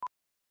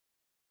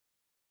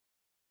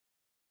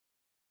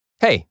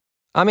Hey,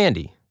 I'm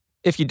Andy.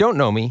 If you don't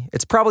know me,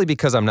 it's probably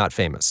because I'm not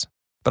famous.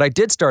 But I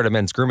did start a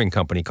men's grooming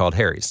company called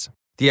Harry's.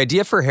 The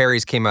idea for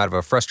Harry's came out of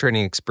a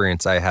frustrating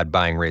experience I had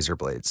buying razor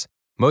blades.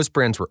 Most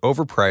brands were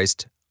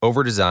overpriced,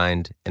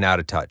 overdesigned, and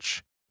out of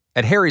touch.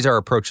 At Harry's, our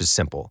approach is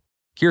simple.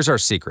 Here's our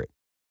secret.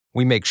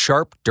 We make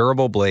sharp,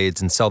 durable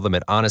blades and sell them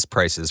at honest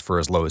prices for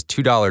as low as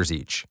 $2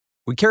 each.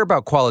 We care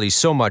about quality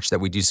so much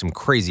that we do some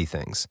crazy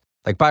things,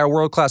 like buy a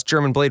world-class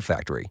German blade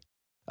factory.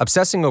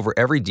 Obsessing over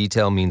every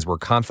detail means we're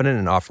confident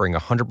in offering a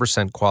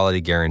 100% quality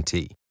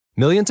guarantee.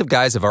 Millions of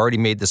guys have already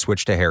made the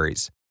switch to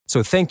Harry's,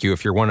 so thank you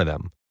if you're one of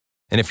them.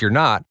 And if you're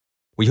not,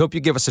 we hope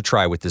you give us a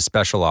try with this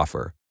special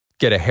offer.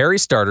 Get a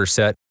Harry's starter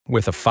set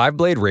with a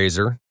 5-blade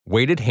razor,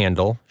 weighted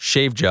handle,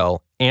 shave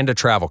gel, and a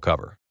travel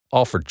cover,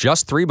 all for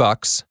just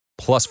 $3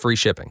 plus free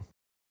shipping.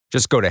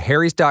 Just go to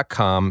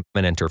harrys.com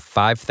and enter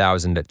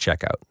 5000 at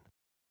checkout.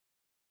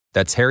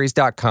 That's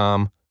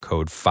harrys.com,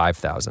 code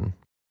 5000.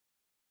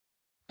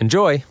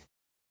 Enjoy!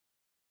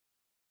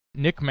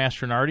 Nick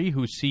Mastronardi,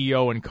 who's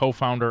CEO and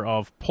co-founder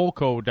of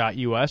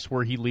Polko.us,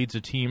 where he leads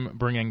a team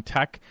bringing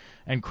tech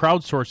and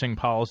crowdsourcing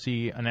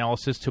policy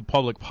analysis to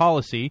public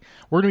policy.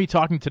 We're going to be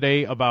talking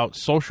today about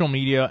social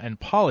media and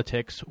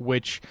politics,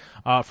 which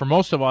for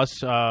most of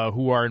us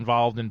who are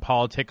involved in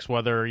politics,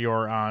 whether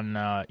you're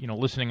on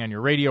listening on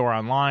your radio or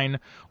online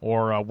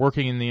or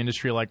working in the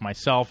industry like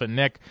myself and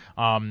Nick,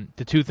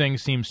 the two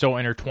things seem so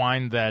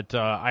intertwined that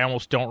I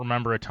almost don't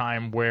remember a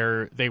time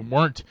where they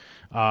weren't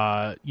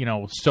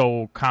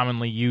so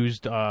commonly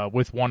used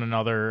with one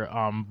another.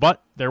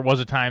 But there was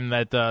a time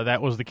that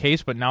that was the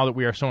case. But now that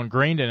we are so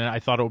ingrained in it, I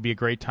thought it would be a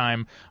great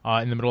time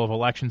in the middle of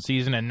election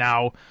season. And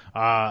now,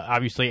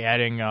 obviously,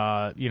 adding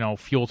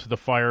fuel to the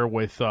fire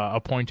with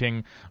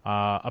appointing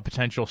a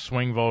potential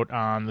swing vote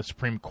on the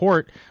Supreme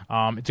Court.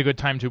 It's a good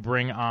time to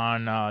bring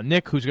on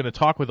Nick, who's going to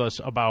talk with us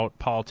about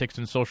politics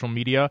and social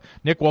media.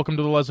 Nick, welcome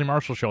to the Leslie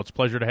Marshall Show. It's a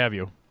pleasure to have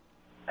you.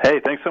 Hey,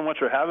 thanks so much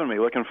for having me.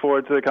 Looking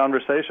forward to the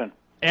conversation.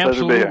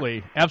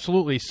 Absolutely.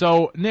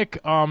 So, Nick,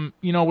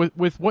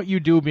 with what you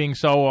do being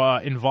so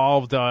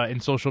involved in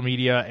social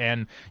media,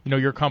 and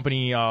your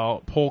company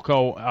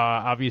Polko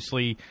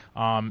obviously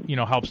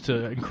helps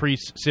to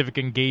increase civic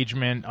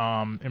engagement,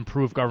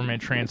 improve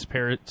government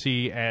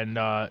transparency, and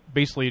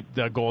basically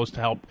the goal is to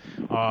help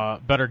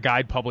better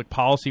guide public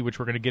policy, which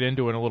we're going to get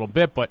into in a little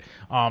bit. But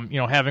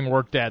having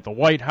worked at the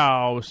White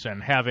House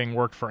and having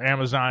worked for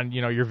Amazon,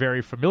 you're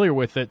very familiar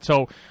with it.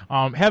 So,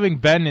 having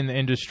been in the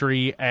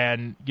industry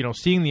and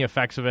seeing the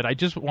effects of it, I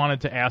just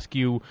wanted to ask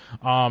you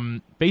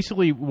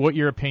basically what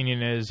your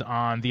opinion is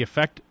on the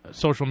effect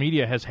social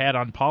media has had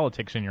on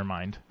politics in your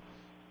mind.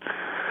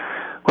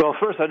 Well,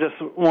 first, I just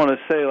want to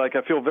say, I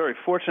feel very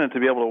fortunate to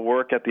be able to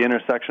work at the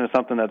intersection of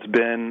something that's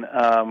been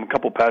a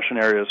couple passion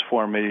areas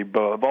for me.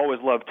 But I've always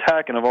loved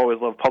tech, and I've always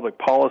loved public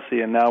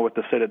policy, and now with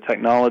the state of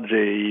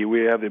technology,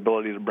 we have the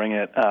ability to bring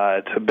it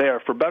to bear,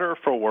 for better or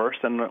for worse,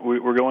 and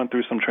we're going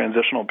through some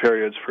transitional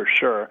periods for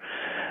sure.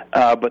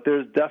 But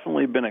there's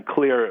definitely been a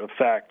clear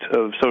effect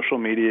of social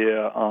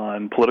media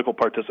on political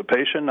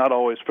participation, not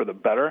always for the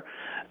better,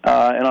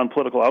 and on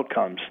political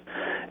outcomes.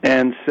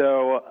 And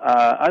so,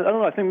 I don't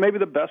know, I think maybe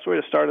the best way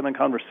to start in the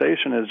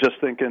conversation is just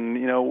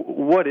thinking,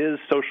 what is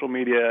social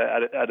media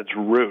at its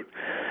root?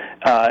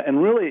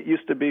 And really it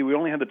used to be we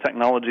only had the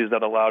technologies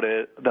that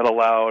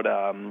allowed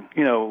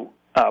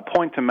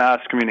point-to-mass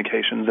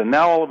communications, and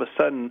now all of a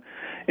sudden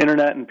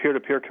internet and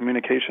peer-to-peer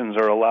communications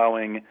are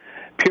allowing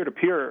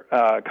peer-to-peer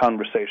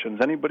conversations.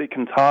 Anybody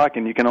can talk,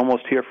 and you can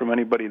almost hear from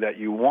anybody that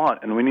you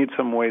want, and we need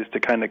some ways to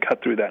kind of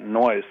cut through that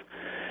noise.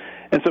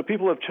 And so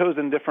people have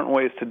chosen different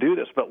ways to do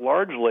this, but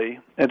largely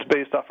it's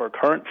based off our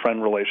current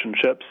friend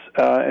relationships,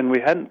 and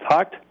we hadn't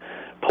talked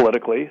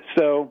politically.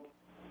 So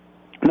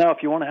now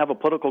if you want to have a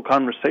political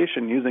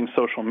conversation using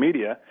social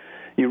media,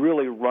 you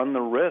really run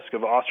the risk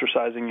of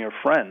ostracizing your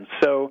friends.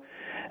 So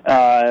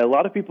a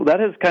lot of people, that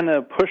has kind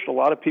of pushed a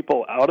lot of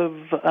people out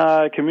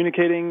of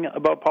communicating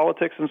about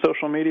politics and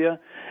social media,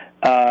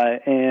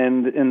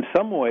 and in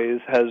some ways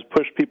has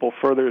pushed people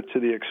further to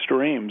the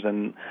extremes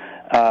and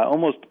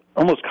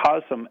almost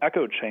caused some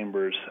echo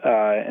chambers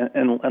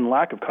and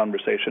lack of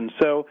conversation.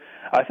 So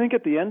I think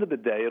at the end of the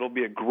day, it'll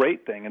be a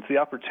great thing. It's the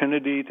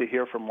opportunity to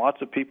hear from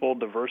lots of people,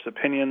 diverse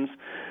opinions,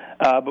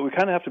 but we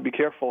kind of have to be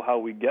careful how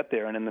we get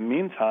there. And in the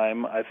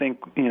meantime, I think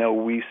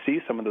we see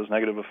some of those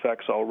negative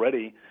effects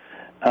already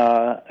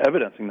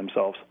evidencing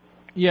themselves.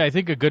 Yeah, I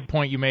think a good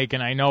point you make,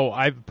 and I know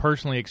I've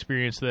personally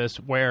experienced this,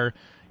 where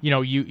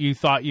you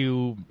thought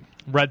you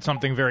read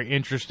something very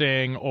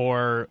interesting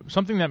or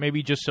something that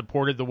maybe just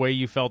supported the way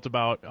you felt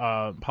about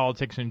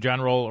politics in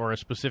general or a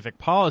specific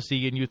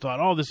policy, and you thought,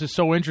 oh, this is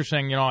so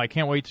interesting, I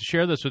can't wait to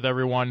share this with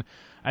everyone.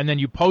 And then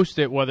you post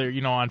it, whether,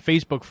 on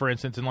Facebook, for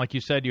instance, and like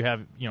you said, you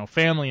have,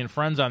 family and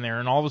friends on there,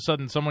 and all of a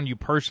sudden someone you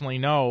personally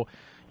know,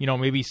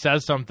 maybe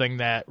says something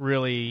that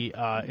really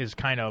is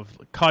kind of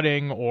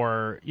cutting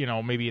or,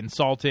 maybe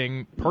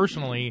insulting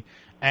personally.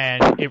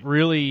 And it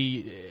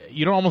really,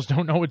 you almost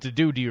don't know what to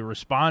do. Do you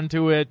respond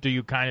to it? Do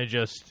you kind of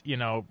just,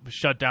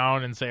 shut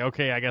down and say,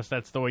 okay, I guess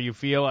that's the way you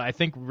feel? I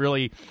think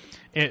really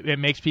it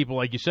makes people,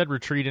 like you said,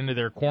 retreat into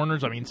their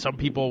corners. I mean, some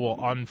people will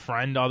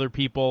unfriend other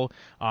people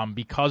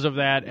because of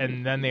that,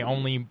 and then they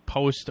only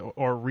post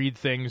or read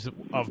things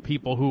of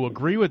people who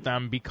agree with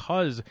them,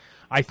 because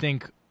I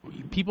think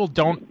some people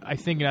don't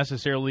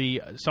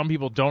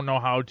know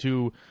how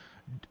to,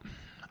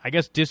 I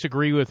guess,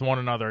 disagree with one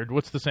another.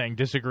 What's the saying?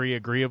 Disagree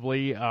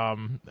agreeably.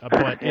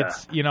 But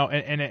it's,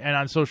 and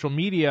on social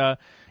media,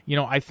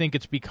 I think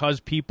it's because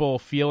people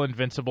feel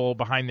invincible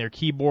behind their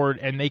keyboard,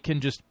 and they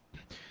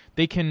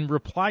can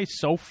reply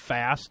so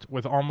fast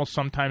with almost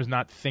sometimes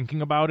not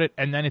thinking about it,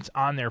 and then it's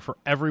on there for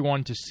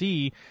everyone to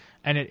see,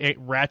 and it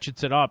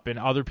ratchets it up, and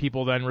other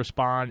people then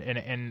respond,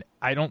 and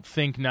I don't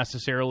think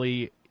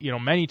necessarily,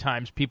 many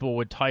times people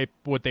would type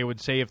what they would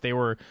say if they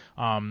were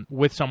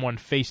with someone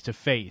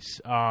face-to-face,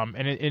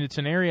 and it's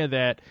an area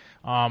that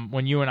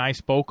when you and I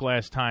spoke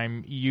last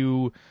time,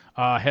 you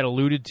had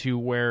alluded to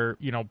where,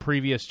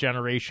 previous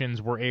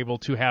generations were able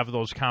to have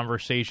those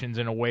conversations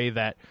in a way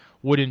that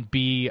wouldn't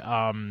be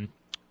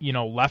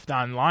left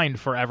online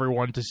for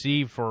everyone to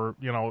see. For,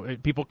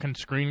 people can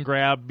screen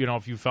grab,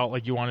 if you felt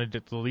like you wanted to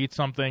delete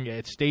something,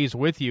 it stays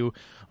with you.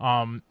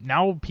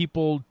 Now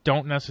people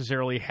don't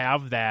necessarily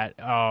have that,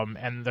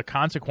 and the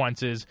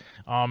consequences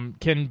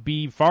can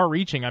be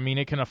far-reaching. I mean,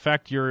 it can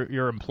affect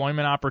your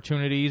employment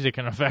opportunities, it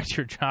can affect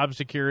your job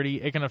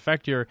security, it can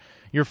affect your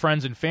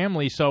friends and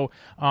family. So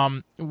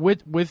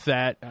with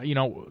that,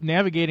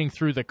 navigating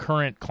through the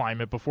current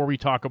climate, before we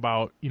talk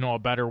about, a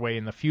better way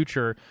in the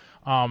future,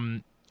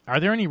 are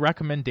there any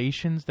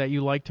recommendations that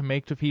you like to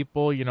make to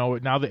people?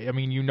 Now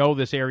that,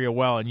 this area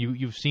well, and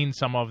you've seen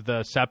some of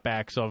the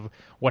setbacks of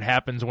what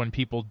happens when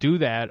people do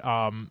that.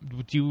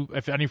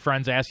 If any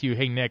friends ask you,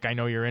 hey, Nick, I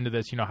know you're into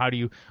this, how do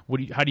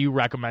you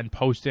recommend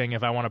posting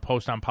if I want to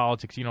post on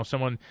politics?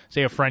 Someone,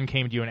 say a friend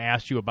came to you and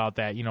asked you about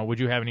that, would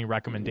you have any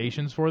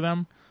recommendations for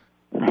them?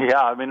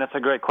 Yeah, that's a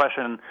great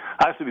question.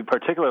 I have to be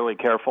particularly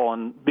careful,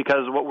 and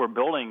because what we're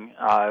building,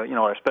 I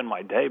spend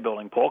my day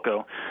building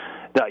Polko.us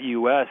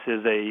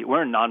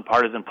we're a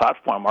nonpartisan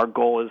platform. Our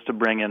goal is to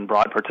bring in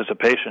broad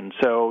participation.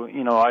 So,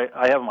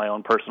 I have my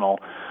own personal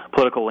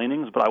political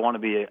leanings, but I want to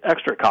be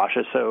extra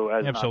cautious so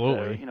as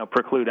Absolutely. not to,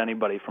 preclude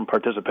anybody from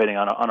participating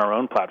on our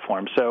own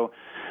platform. So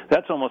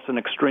that's almost an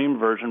extreme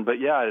version, but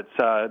yeah, it's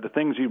the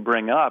things you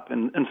bring up,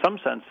 and in some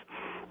sense,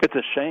 it's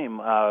a shame.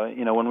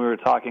 When we were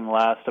talking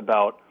last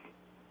about,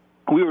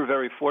 we were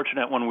very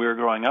fortunate when we were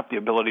growing up, the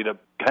ability to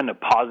kind of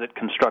posit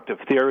constructive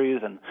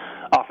theories, and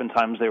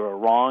oftentimes they were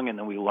wrong, and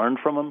then we learned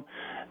from them.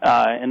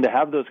 And to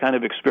have those kind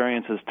of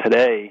experiences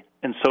today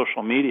in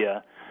social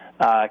media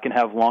can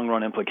have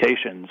long-run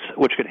implications,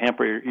 which could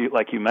hamper,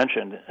 like you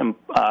mentioned,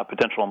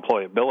 potential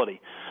employability.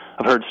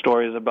 I've heard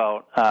stories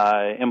about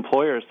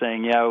employers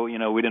saying,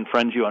 we didn't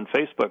friend you on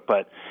Facebook,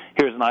 but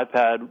here's an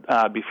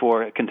iPad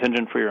before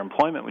contingent for your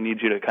employment. We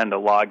need you to kind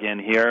of log in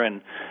here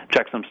and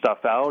check some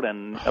stuff out,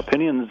 and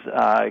opinions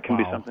can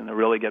be something that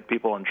really get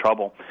people in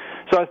trouble.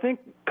 So I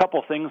think a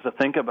couple things to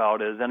think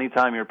about is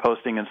anytime you're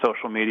posting in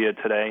social media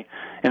today,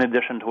 in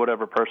addition to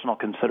whatever personal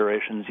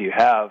considerations you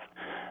have,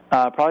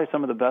 probably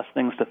some of the best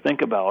things to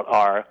think about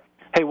are,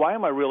 hey, why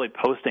am I really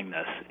posting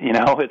this?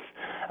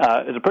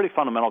 It's a pretty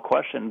fundamental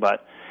question,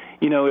 but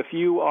if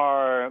you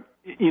are,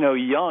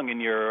 young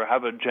and you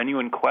have a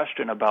genuine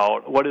question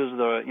about what is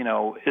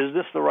is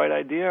this the right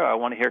idea? I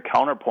want to hear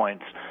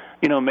counterpoints.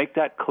 Make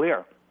that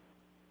clear.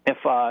 If,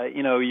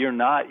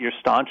 you're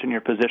staunch in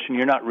your position,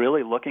 you're not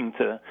really looking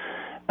to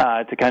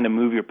kind of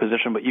move your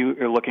position, but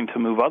you're looking to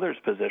move others'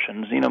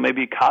 positions,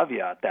 maybe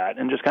caveat that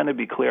and just kind of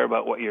be clear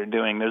about what you're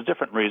doing. There's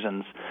different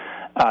reasons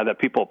that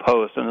people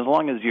post, and as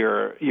long as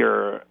you're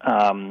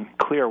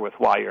clear with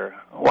why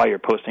you're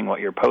posting what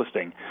you're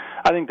posting,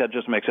 I think that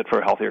just makes it for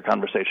a healthier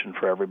conversation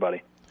for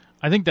everybody.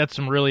 I think that's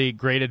some really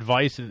great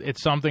advice.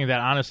 It's something that,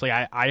 honestly,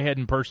 I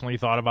hadn't personally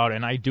thought about,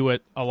 and I do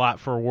it a lot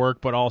for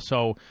work, but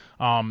also,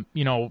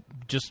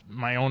 just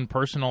my own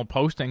personal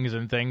postings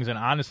and things. And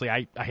honestly,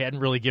 I hadn't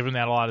really given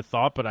that a lot of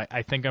thought, but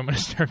I think I'm going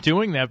to start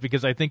doing that,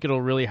 because I think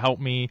it'll really help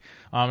me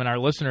and our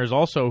listeners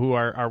also who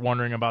are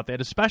wondering about that,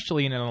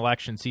 especially in an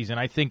election season.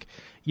 I think,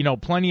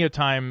 plenty of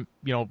time,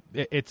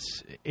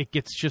 it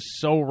gets just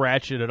so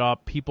ratcheted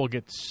up. People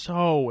get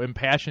so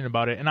impassioned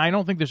about it, and I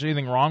don't think there's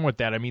anything wrong with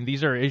that. I mean,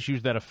 these are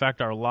issues that affect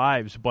our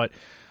lives, but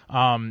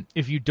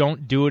if you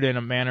don't do it in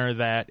a manner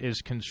that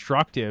is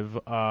constructive,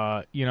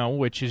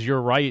 which is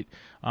your right,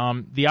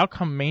 the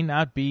outcome may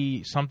not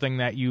be something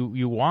that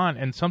you want,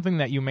 and something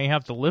that you may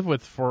have to live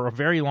with for a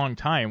very long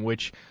time,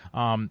 which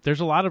there's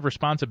a lot of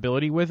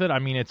responsibility with it. I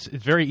mean, it's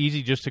very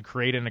easy just to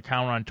create an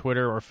account on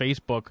Twitter or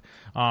Facebook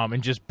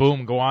and just,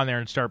 boom, go on there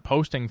and start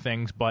posting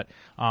things, but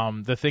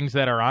the things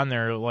that are on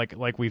there,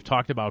 like we've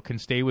talked about, can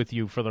stay with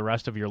you for the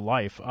rest of your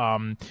life.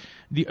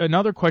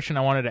 Another question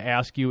I wanted to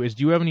ask you is,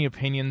 do you have any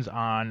opinions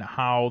on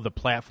how the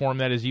platform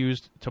that is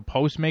used to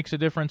post makes a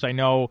difference? I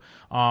know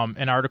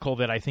an article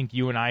that I think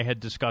you and I had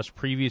discussed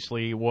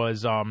previously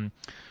was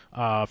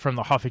from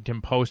the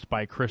Huffington Post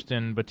by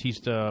Kristen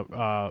Batista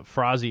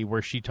Frazzi,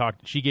 where she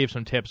gave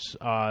some tips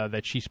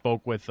that she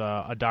spoke with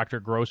a Dr.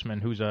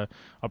 Grossman, who's a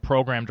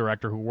program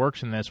director who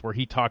works in this, where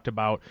he talked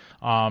about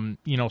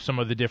some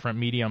of the different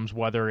mediums,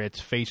 whether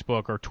it's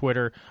Facebook or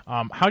Twitter.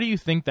 How do you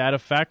think that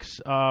affects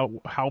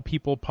how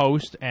people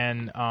post,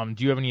 and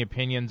do you have any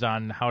opinions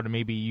on how to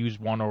maybe use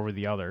one over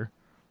the other?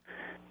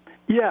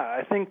 Yeah,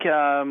 I think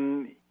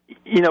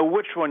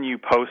which one you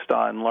post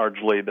on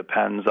largely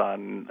depends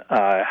on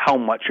how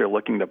much you're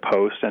looking to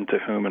post and to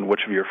whom, and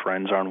which of your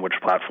friends are on which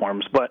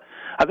platforms. But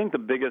I think the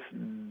biggest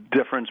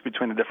difference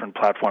between the different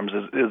platforms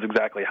is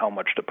exactly how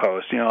much to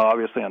post.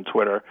 Obviously on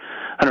Twitter,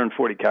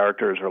 140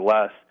 characters or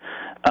less.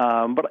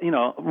 But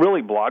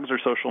really blogs are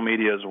social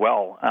media as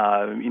well.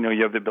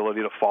 You have the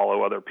ability to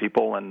follow other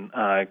people and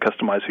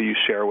customize who you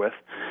share with.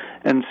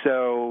 And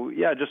so,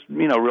 just,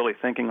 really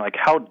thinking like,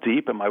 how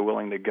deep am I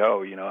willing to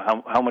go?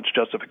 How much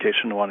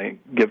justification do I want to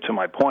give to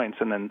my points?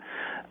 And then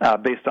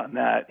based on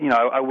that,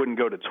 I wouldn't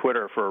go to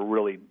Twitter for a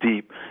really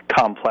deep,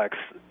 complex,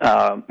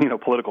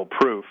 political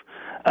proof.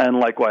 And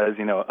likewise,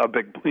 a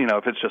big,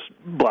 if it's just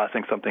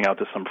blasting something out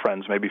to some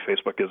friends, maybe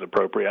Facebook is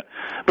appropriate.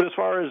 But as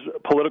far as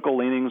political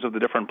leanings of the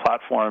different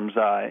platforms,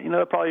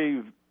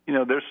 probably,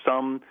 there's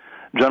some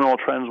general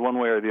trends one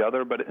way or the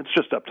other, but it's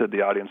just up to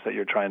the audience that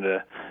you're trying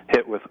to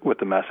hit with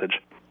the message.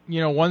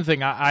 One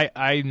thing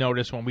I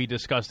noticed when we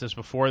discussed this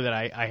before that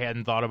I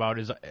hadn't thought about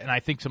is, and I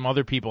think some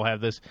other people have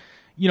this,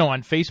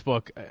 on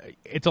Facebook,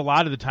 it's a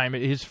lot of the time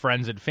it is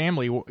friends and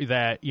family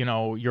that,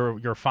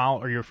 you're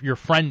follow or you're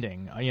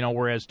friending,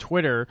 whereas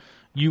Twitter,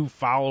 you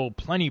follow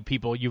plenty of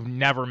people you've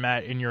never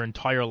met in your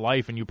entire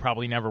life, and you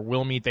probably never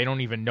will meet. They don't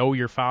even know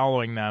you're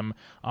following them,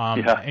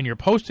 and you're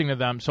posting to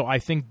them. So I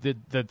think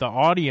that the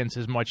audience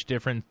is much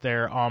different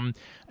there.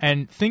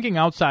 And thinking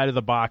outside of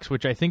the box,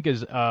 which I think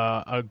is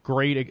a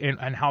great,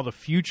 and how the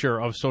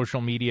future of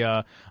social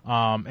media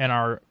and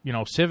our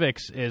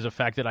civics is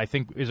affected, I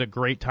think is a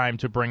great time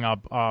to bring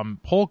up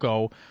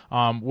Polko,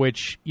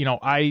 which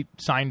I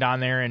signed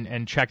on there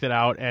and checked it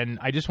out. And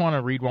I just want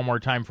to read one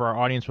more time for our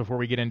audience before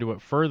we get into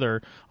it further.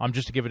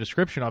 Just to give a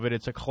description of it,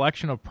 it's a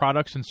collection of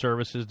products and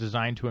services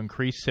designed to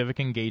increase civic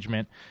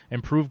engagement,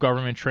 improve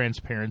government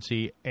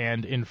transparency,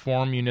 and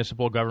inform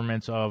municipal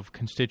governments of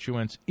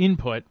constituents'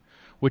 input,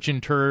 which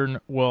in turn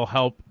will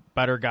help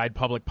better guide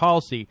public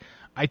policy.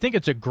 I think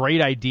it's a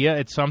great idea.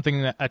 It's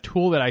a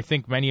tool that I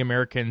think many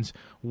Americans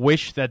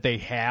wish that they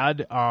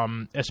had,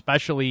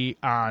 especially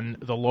on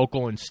the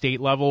local and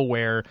state level,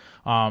 where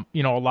a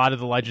lot of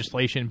the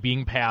legislation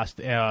being passed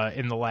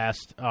in the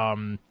last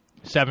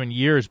 7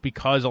 years,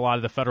 because a lot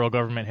of the federal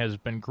government has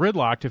been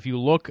gridlocked. If you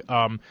look,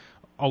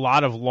 a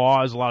lot of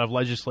laws, a lot of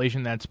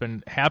legislation that's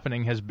been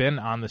happening has been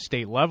on the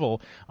state level.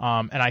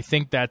 And I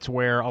think that's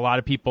where a lot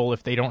of people,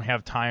 if they don't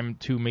have time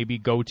to maybe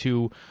go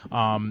to,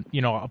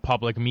 a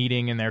public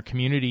meeting in their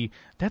community,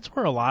 that's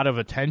where a lot of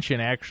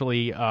attention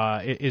actually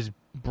is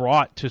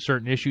brought to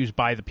certain issues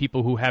by the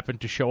people who happen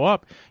to show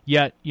up.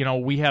 Yet,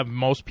 we have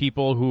most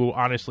people who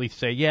honestly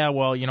say,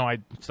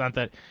 it's not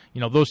that,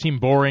 those seem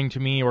boring to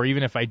me, or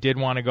even if I did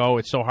want to go,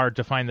 it's so hard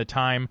to find the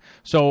time.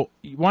 So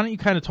why don't you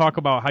kind of talk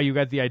about how you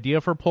got the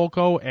idea for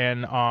Polko,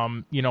 and,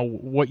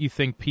 what you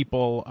think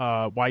people,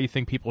 why you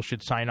think people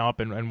should sign up,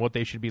 and what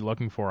they should be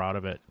looking for out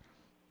of it?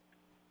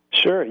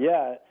 Sure,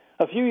 yeah.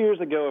 A few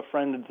years ago, a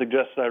friend had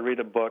suggested I read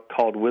a book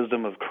called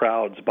Wisdom of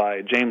Crowds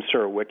by James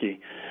Surowiecki.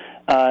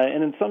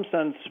 And in some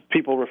sense,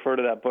 people refer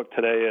to that book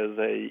today as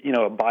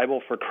a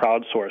Bible for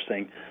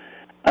crowdsourcing.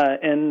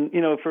 And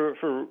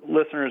for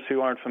listeners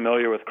who aren't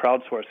familiar with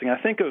crowdsourcing, I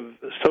think of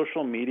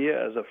social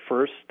media as a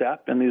first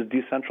step in these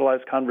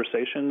decentralized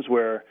conversations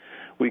where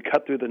we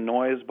cut through the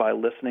noise by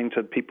listening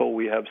to people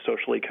we have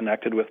socially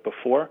connected with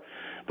before.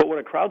 But what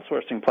a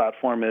crowdsourcing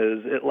platform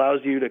is, it allows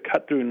you to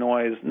cut through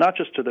noise, not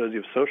just to those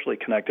you've socially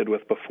connected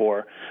with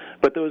before,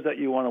 but those that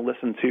you want to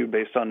listen to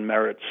based on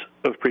merits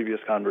of previous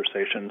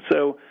conversations.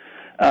 So,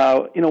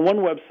 one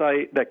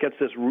website that gets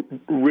this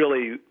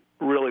really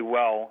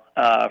well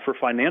for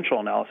financial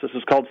analysis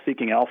is called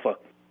Seeking Alpha.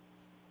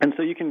 And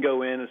so you can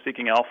go in as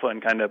Seeking Alpha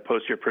and kind of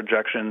post your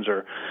projections,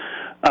 or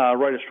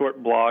write a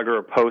short blog or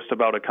a post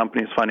about a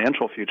company's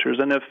financial futures.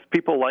 And if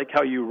people like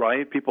how you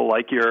write, people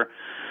like your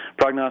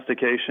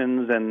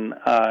prognostications, and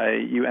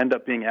you end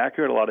up being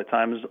accurate a lot of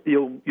times,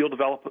 you'll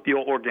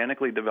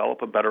organically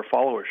develop a better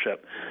followership.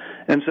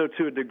 And so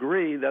to a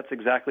degree, that's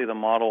exactly the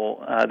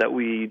model that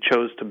we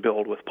chose to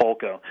build with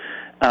Polko.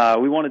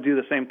 We want to do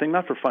the same thing,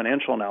 not for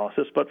financial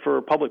analysis, but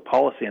for public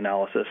policy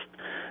analysis.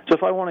 So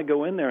if I want to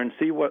go in there and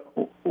see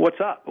what's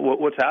up,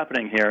 what's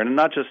happening here, and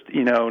not just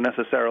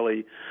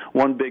necessarily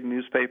one big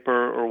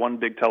newspaper or one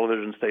big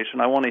television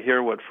station, I want to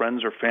hear what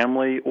friends or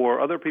family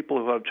or other people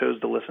who have chose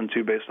to listen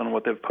to based on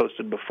what they've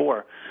posted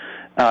before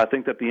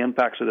think that the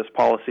impacts of this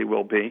policy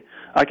will be.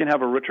 I can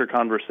have a richer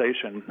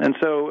conversation. And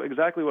so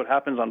exactly what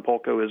happens on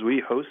Polko is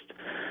we host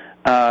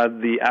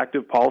the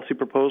active policy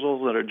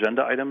proposals that are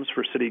agenda items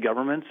for city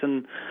governments,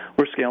 and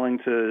we're scaling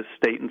to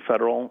state and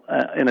federal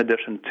in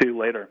addition to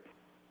later.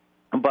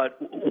 But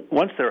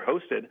once they're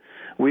hosted,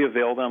 we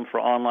avail them for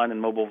online and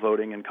mobile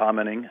voting and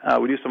commenting.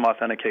 We do some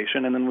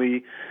authentication, and then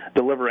we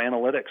deliver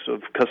analytics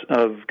of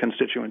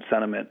constituent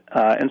sentiment.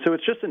 And so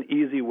it's just an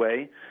easy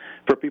way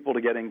for people to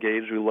get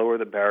engaged. We lower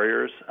the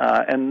barriers.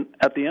 And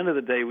at the end of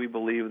the day, we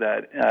believe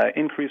that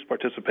increased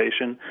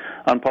participation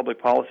on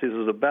public policies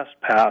is the best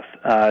path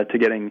to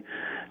getting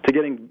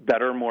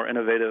better, more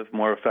innovative,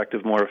 more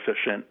effective, more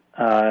efficient,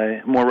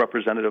 more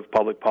representative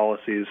public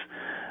policies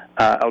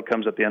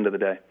outcomes at the end of the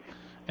day.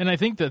 And I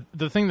think that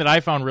the thing that I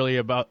found really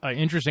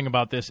interesting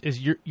about this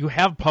is you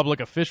have public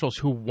officials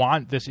who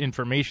want this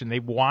information.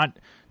 They want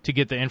to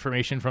get the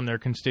information from their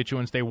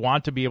constituents. They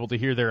want to be able to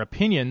hear their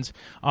opinions.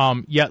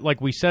 Yet, like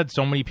we said,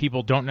 so many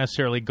people don't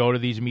necessarily go to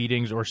these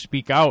meetings or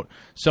speak out.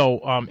 So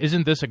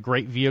isn't this a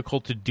great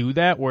vehicle to do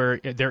that, where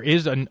there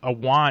is a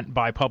want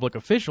by public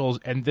officials,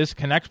 and this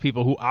connects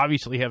people who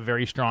obviously have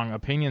very strong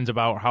opinions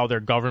about how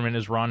their government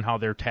is run, how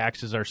their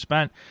taxes are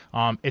spent?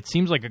 It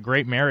seems like a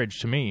great marriage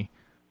to me.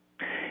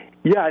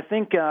 Yeah, I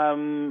think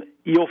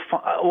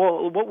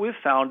what we've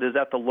found is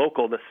at the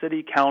local, the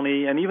city,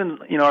 county, and even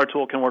our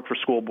tool can work for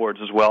school boards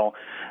as well.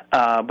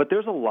 But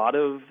there's a lot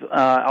of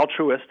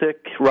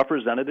altruistic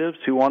representatives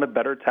who want to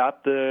better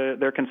tap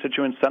their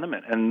constituent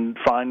sentiment and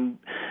find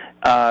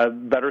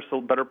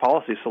better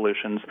policy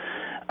solutions.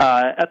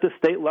 At the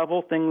state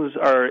level, things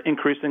are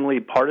increasingly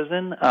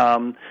partisan.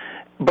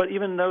 But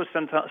even though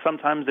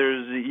sometimes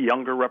there's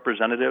younger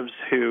representatives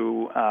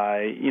who,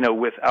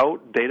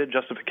 without data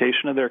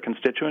justification of their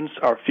constituents,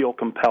 feel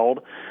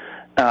compelled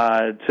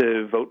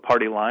to vote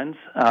party lines.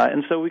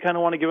 And so we kind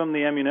of want to give them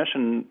the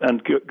ammunition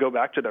and go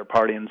back to their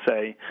party and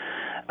say,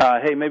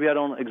 hey, maybe I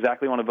don't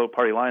exactly want to vote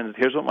party lines.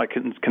 Here's what my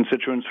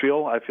constituents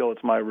feel. I feel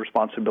it's my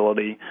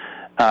responsibility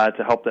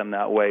to help them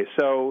that way.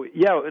 So,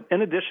 yeah,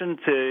 in addition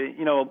to,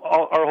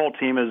 our whole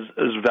team is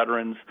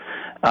veterans,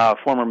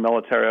 former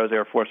military. I was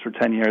Air Force for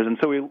 10 years. And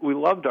so we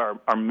loved our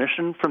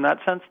mission from that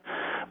sense.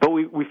 But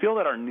we feel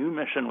that our new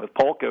mission with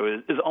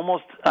Polko is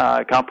almost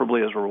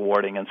comparably as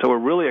rewarding. And so we're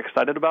really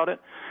excited about it.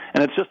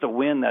 And it's just a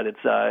win that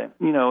it's, a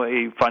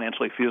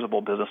financially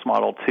feasible business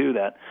model, too,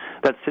 that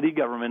city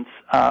governments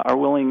are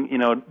willing,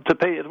 to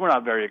pay. We're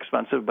not very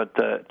expensive, but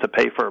to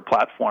pay for a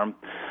platform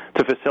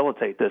to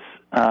facilitate this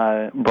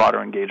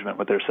broader engagement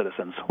with their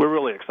citizens. We're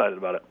really excited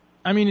about it.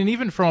 I mean, and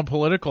even from a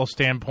political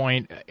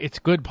standpoint, it's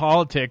good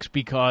politics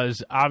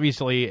because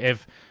obviously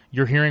if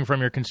you're hearing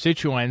from your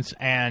constituents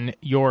and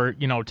you're,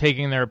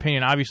 taking their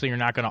opinion, obviously you're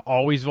not going to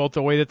always vote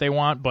the way that they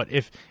want, but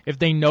if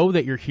they know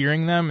that you're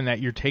hearing them and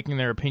that you're taking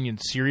their opinion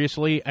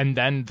seriously and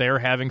then they're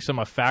having some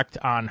effect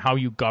on how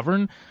you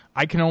govern,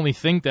 I can only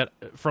think that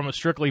from a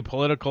strictly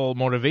political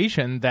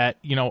motivation that,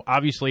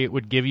 obviously it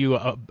would give you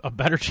a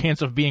better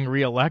chance of being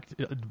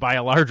reelected by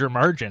a larger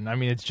margin. I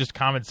mean, it's just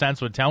common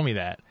sense would tell me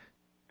that.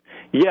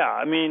 Yeah,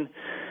 I mean,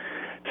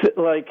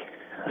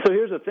 so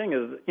here's the thing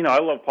is,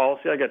 I love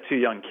policy. I got 2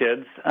 young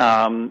kids,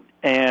 and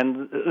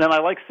then I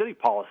like city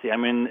policy. I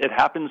mean, it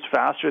happens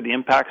faster. The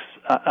impacts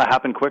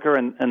happen quicker,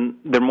 and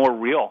they're more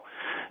real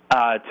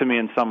to me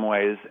in some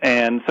ways.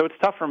 And so it's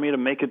tough for me to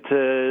make it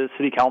to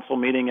city council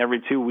meeting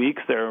every 2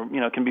 weeks. There,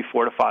 it can be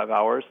 4 to 5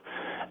 hours.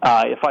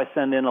 If I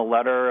send in a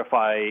letter, if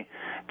I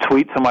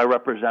tweet to my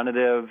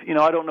representative,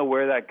 I don't know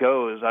where that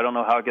goes. I don't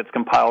know how it gets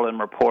compiled in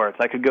reports.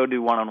 I could go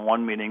do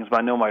one-on-one meetings, but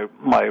I know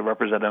my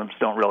representatives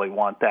don't really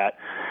want that.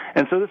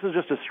 And so this is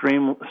just a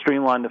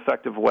streamlined,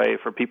 effective way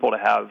for people to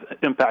have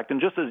impact.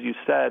 And just as you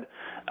said,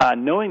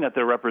 knowing that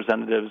their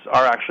representatives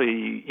are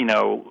actually,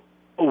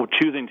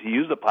 choosing to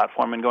use the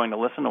platform and going to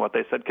listen to what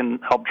they said can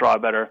help draw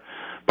better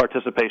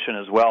participation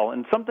as well.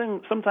 And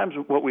sometimes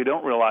what we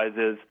don't realize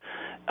is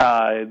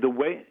the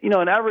way,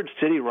 an average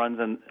city runs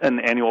an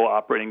annual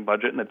operating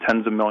budget in the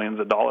tens of millions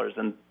of dollars.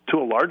 And to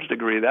a large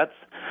degree, that's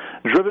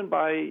driven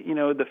by,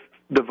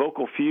 the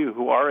vocal few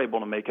who are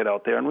able to make it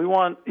out there. And we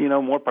want,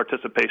 more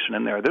participation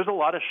in there. There's a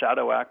lot of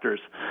shadow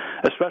actors,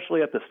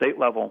 especially at the state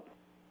level,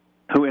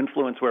 who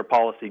influence where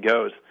policy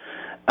goes.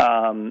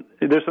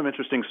 There's some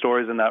interesting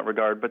stories in that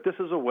regard, but this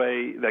is a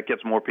way that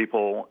gets more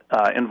people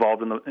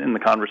involved in the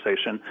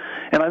conversation.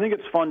 And I think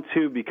it's fun,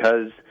 too,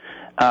 because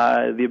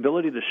the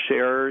ability to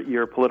share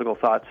your political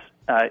thoughts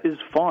is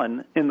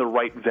fun in the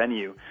right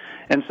venue.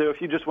 And so if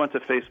you just went to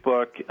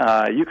Facebook,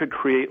 you could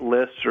create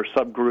lists or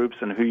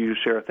subgroups and who you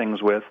share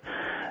things with.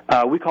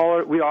 We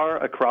are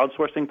a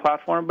crowdsourcing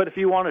platform, but if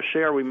you want to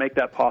share, we make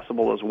that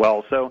possible as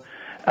well. So,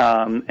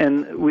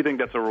 and we think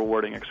that's a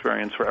rewarding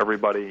experience for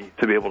everybody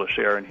to be able to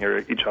share and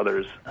hear each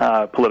other's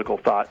political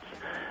thoughts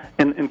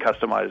in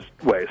customized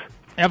ways.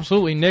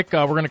 Absolutely, Nick.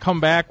 We're going to come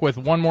back with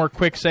one more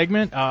quick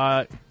segment.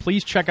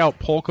 Please check out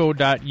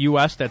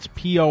polco.us. That's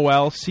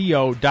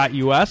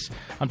polco.us.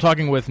 I'm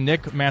talking with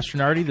Nick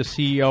Mastronardi, the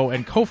CEO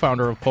and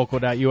co-founder of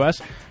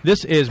polco.us.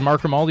 This is Mark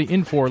Grimaldi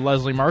in for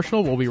Leslie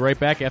Marshall. We'll be right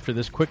back after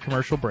this quick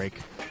commercial break.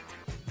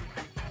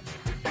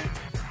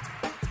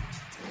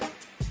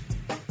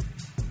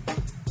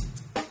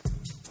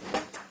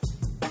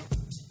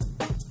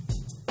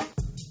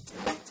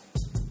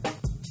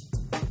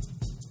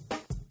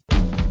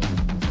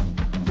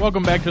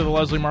 Welcome back to the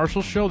Leslie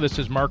Marshall Show. This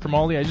is Mark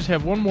Grimaldi. I just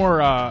have one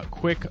more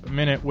quick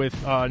minute with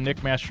Nick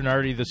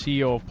Mastronardi, the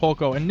CEO of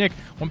Polko. And Nick,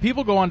 when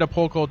people go onto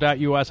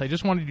Polko.us, I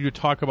just wanted you to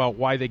talk about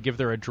why they give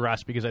their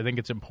address, because I think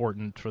it's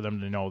important for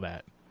them to know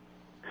that.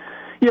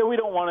 Yeah, we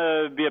don't want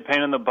to be a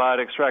pain in the butt,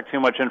 extract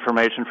too much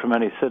information from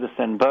any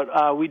citizen,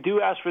 but we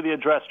do ask for the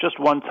address just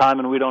one time,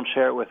 and we don't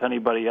share it with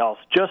anybody else,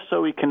 just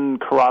so we can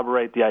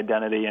corroborate the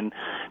identity and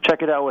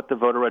check it out with the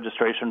voter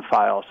registration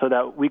file so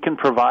that we can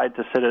provide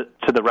to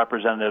the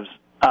representatives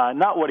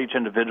not what each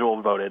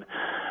individual voted,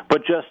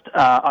 but just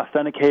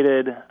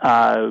authenticated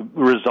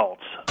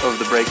results of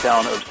the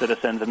breakdown of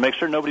citizens and make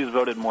sure nobody's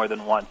voted more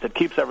than once. It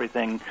keeps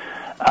everything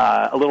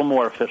a little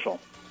more official.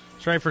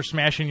 Sorry for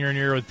smashing your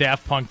ear with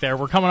Daft Punk there.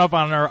 We're coming up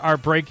on our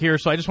break here,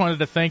 so I just wanted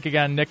to thank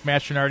again Nick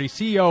Mastronardi,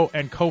 CEO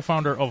and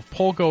co-founder of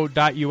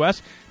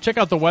Polko.us. Check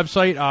out the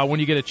website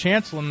when you get a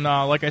chance. And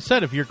like I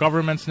said, if your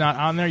government's not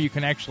on there, you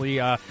can actually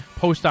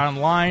post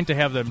online to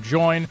have them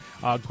join.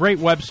 Great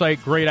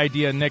website, great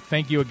idea. Nick,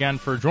 thank you again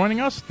for joining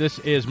us. This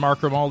is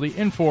Mark Grimaldi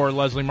in for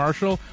Leslie Marshall.